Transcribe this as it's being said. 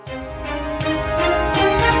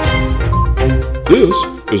This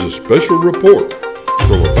is a special report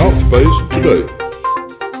from About Space Today.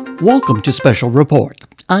 Welcome to Special Report.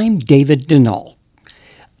 I'm David Denault.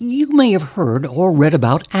 You may have heard or read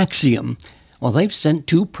about Axiom. Well, they've sent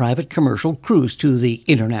 2 private commercial crews to the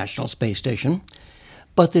International Space Station,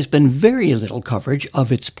 but there's been very little coverage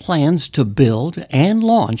of its plans to build and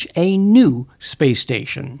launch a new space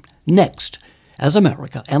station next, as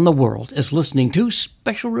America and the world is listening to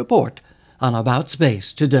Special Report on About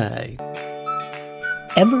Space Today.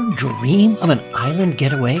 Ever dream of an island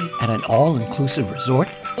getaway at an all-inclusive resort?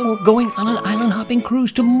 Or going on an island-hopping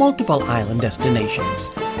cruise to multiple island destinations?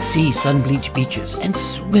 See sun-bleached beaches and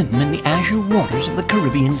swim in the azure waters of the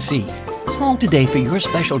Caribbean Sea. Call today for your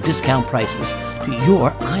special discount prices to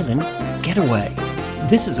your island getaway.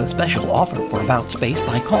 This is a special offer for About Space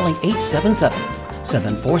by calling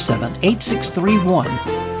 877-747-8631.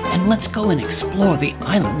 And let's go and explore the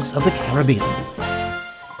islands of the Caribbean.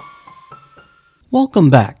 Welcome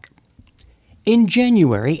back. In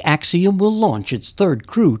January, Axiom will launch its 3rd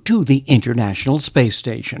crew to the International Space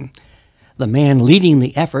Station. The man leading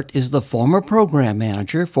the effort is the former program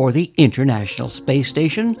manager for the International Space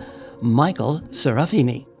Station, Michael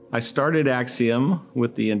Serafini. I started Axiom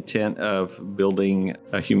with the intent of building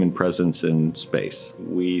a human presence in space.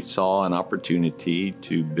 We saw an opportunity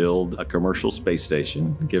to build a commercial space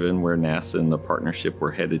station, given where NASA and the partnership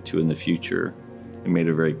were headed to in the future. It made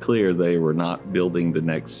it very clear they were not building the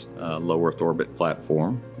next low Earth orbit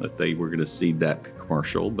platform, that they were going to seed that to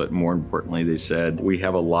commercial, but more importantly, they said, we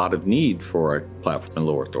have a lot of need for a platform in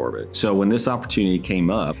low Earth orbit. So when this opportunity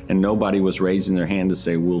came up and nobody was raising their hand to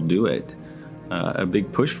say, we'll do it, a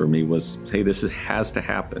big push for me was, hey, has to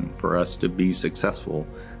happen for us to be successful.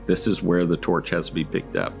 This is where the torch has to be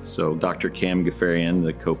picked up. So Dr. Cam Gafarian,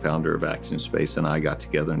 the co-founder of Axiom Space, and I got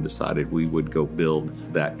together and decided we would go build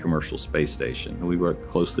that commercial space station. We worked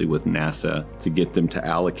closely with NASA to get them to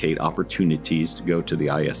allocate opportunities to go to the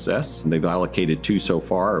ISS. They've allocated 2 so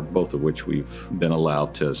far, both of which we've been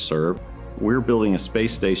allowed to serve. We're building a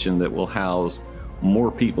space station that will house more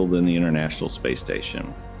people than the International Space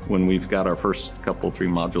Station. When we've got our first 3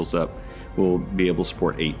 modules up, we'll be able to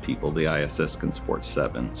support 8 people. The ISS can support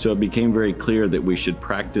 7. So it became very clear that we should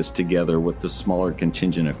practice together with the smaller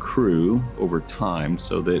contingent of crew over time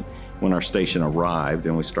so that when our station arrived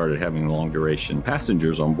and we started having long duration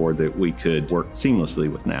passengers on board, that we could work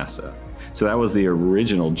seamlessly with NASA. So that was the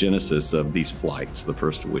original genesis of these flights, the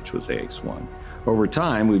first of which was AX-1. Over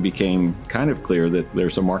time, we became kind of clear that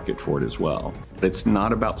there's a market for it as well. It's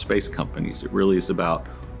not about space companies. It really is about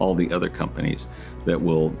all the other companies that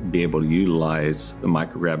will be able to utilize the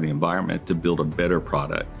microgravity environment to build a better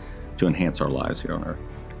product to enhance our lives here on Earth.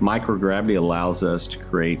 Microgravity allows us to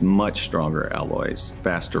create much stronger alloys,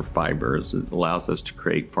 faster fibers. It allows us to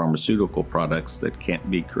create pharmaceutical products that can't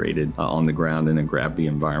be created on the ground in a gravity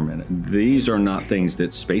environment. These are not things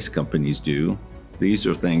that space companies do. These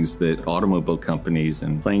are things that automobile companies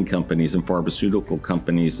and plane companies and pharmaceutical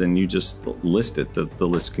companies, and you just list it, the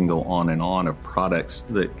list can go on and on of products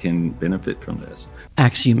that can benefit from this.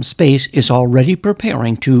 Axiom Space is already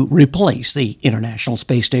preparing to replace the International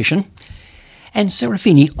Space Station. And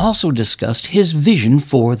Serafini also discussed his vision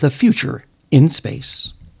for the future in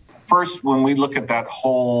space. First, when we look at that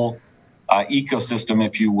whole ecosystem,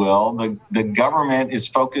 if you will, the government is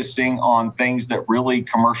focusing on things that really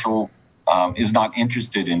commercial is not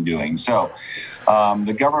interested in doing. So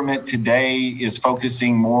the government today is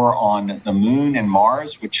focusing more on the moon and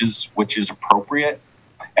Mars, which is appropriate.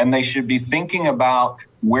 And they should be thinking about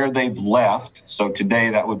where they've left. So today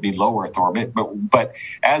that would be low Earth orbit. But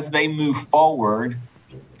as they move forward,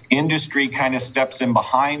 industry kind of steps in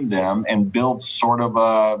behind them and builds sort of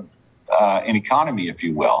an economy, if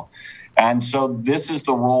you will. And so this is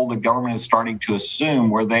the role the government is starting to assume,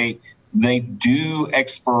 where they do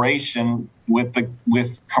exploration with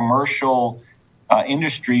commercial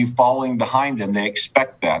industry following behind them. They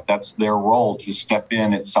expect that. That's their role, to step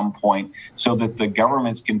in at some point so that the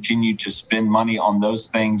governments continue to spend money on those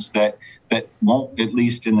things that won't, at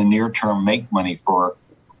least in the near term, make money for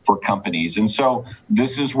companies. And so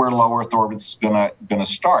this is where low Earth orbit is going to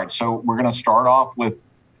start. So we're going to start off with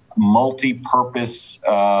multi-purpose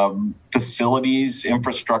facilities,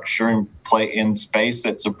 infrastructure in space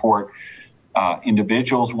that support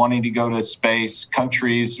individuals wanting to go to space,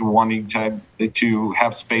 countries wanting to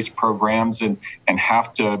have space programs and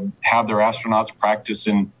have to have their astronauts practice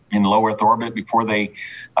in low Earth orbit before they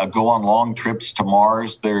go on long trips to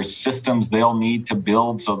Mars. There's systems they'll need to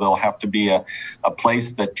build, so there'll have to be a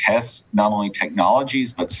place that tests not only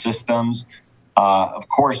technologies but systems. Of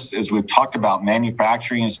course, as we've talked about,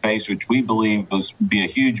 manufacturing in space, which we believe will be a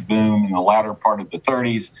huge boom in the latter part of the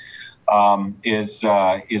 30s. is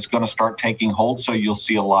going to start taking hold. So you'll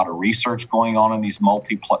see a lot of research going on in these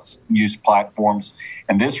multi-use platforms.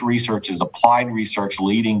 And this research is applied research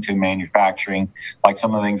leading to manufacturing, like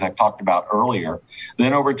some of the things I talked about earlier.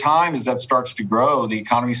 Then over time, as that starts to grow, the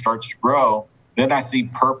economy starts to grow, then I see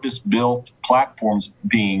purpose-built platforms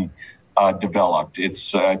being developed.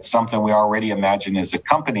 It's something we already imagine as a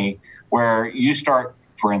company where you start,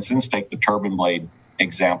 for instance, take the turbine blade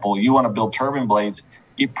example. You want to build turbine blades.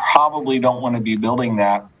 You probably don't want to be building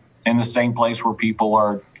that in the same place where people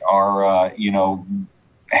are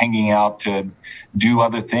hanging out to do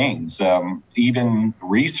other things, even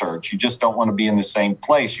research. You just don't want to be in the same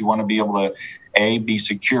place. You want to be able to, A, be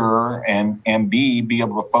secure, and B, be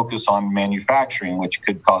able to focus on manufacturing, which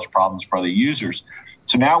could cause problems for the users.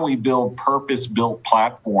 So now we build purpose-built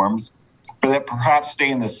platforms that perhaps stay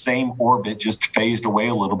in the same orbit, just phased away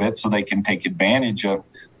a little bit so they can take advantage of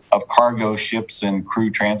cargo ships and crew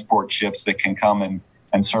transport ships that can come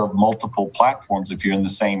and serve multiple platforms if you're in the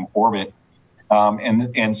same orbit.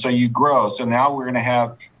 And so you grow. So now we're going to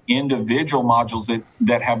have individual modules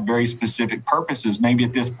that have very specific purposes. Maybe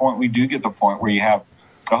at this point we do get the point where you have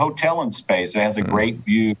a hotel in space that has a great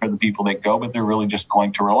view for the people that go, but they're really just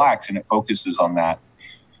going to relax, and it focuses on that.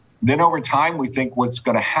 Then over time, we think what's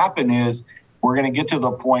going to happen is we're going to get to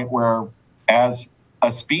the point where, as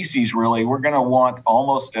a species, really, we're going to want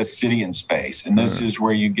almost a city in space. And this is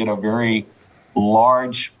where you get a very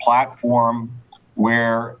large platform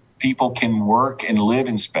where people can work and live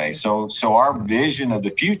in space. So our vision of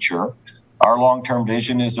the future, our long-term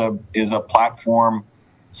vision is a platform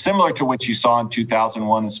similar to what you saw in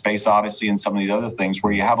 2001 in Space Odyssey and some of these other things,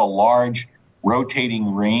 where you have a large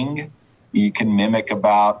rotating ring. You can mimic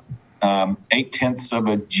about 0.8 of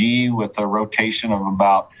a G with a rotation of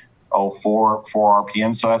about 4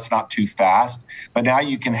 RPM. So that's not too fast. But now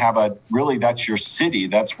you can have that's your city.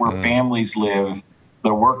 That's where families live.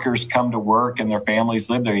 The workers come to work and their families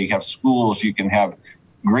live there. You have schools. You can have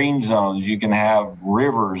green zones. You can have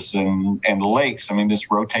rivers and lakes. I mean, this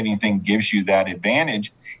rotating thing gives you that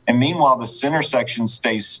advantage. And meanwhile, the center section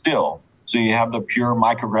stays still. So you have the pure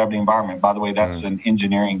microgravity environment. By the way, that's an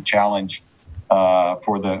engineering challenge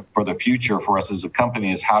for the future for us as a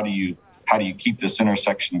company, is how do you keep this center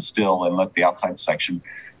section still and let the outside section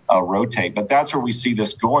rotate? But that's where we see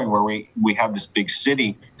this going, where we have this big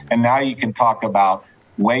city. And now you can talk about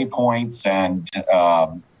waypoints and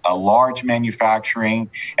a large manufacturing.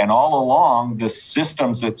 And all along, the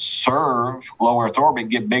systems that serve low Earth orbit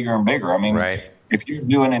get bigger and bigger. I mean, if you're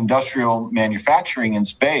doing industrial manufacturing in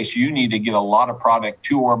space, you need to get a lot of product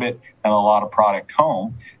to orbit and a lot of product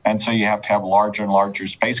home. And so you have to have larger and larger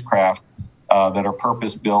spacecraft that are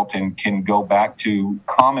purpose-built and can go back to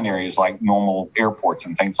common areas like normal airports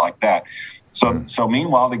and things like that. So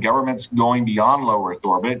meanwhile, the government's going beyond low Earth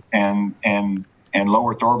orbit, and low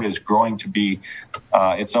Earth orbit is growing to be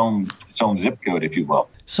its own zip code, if you will.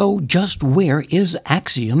 So just where is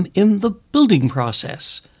Axiom in the building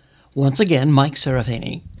process? Once again, Mike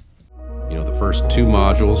Serafini. The first 2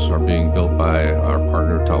 modules are being built by our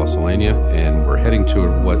partner, Thales Alenia, and we're heading to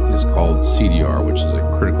what is called CDR, which is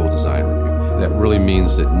a critical design review. That really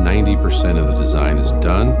means that 90% of the design is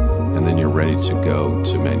done, and then you're ready to go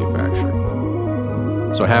to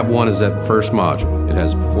manufacturing. So HAB1 is that first module. It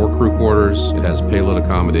has 4 crew quarters, it has payload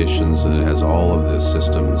accommodations, and it has all of the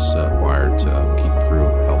systems required to keep crew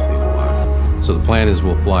healthy and alive. So the plan is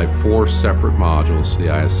we'll fly 4 separate modules to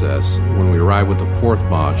the ISS. When we arrive with the 4th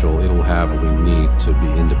module, it'll have what we need to be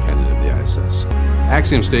independent of the ISS.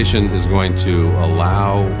 Axiom Station is going to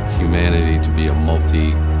allow humanity to be a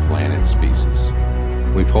multi-planet species.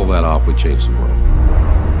 When we pull that off, we change the world.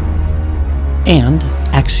 And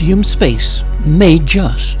Axiom Space may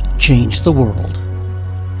just change the world.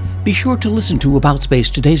 Be sure to listen to About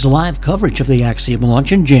Space Today's live coverage of the Axiom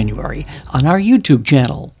launch in January on our YouTube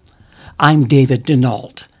channel. I'm David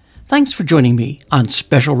Denault. Thanks for joining me on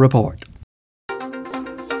Special Report.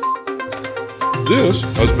 This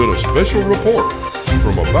has been a special report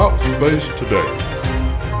from About Space Today.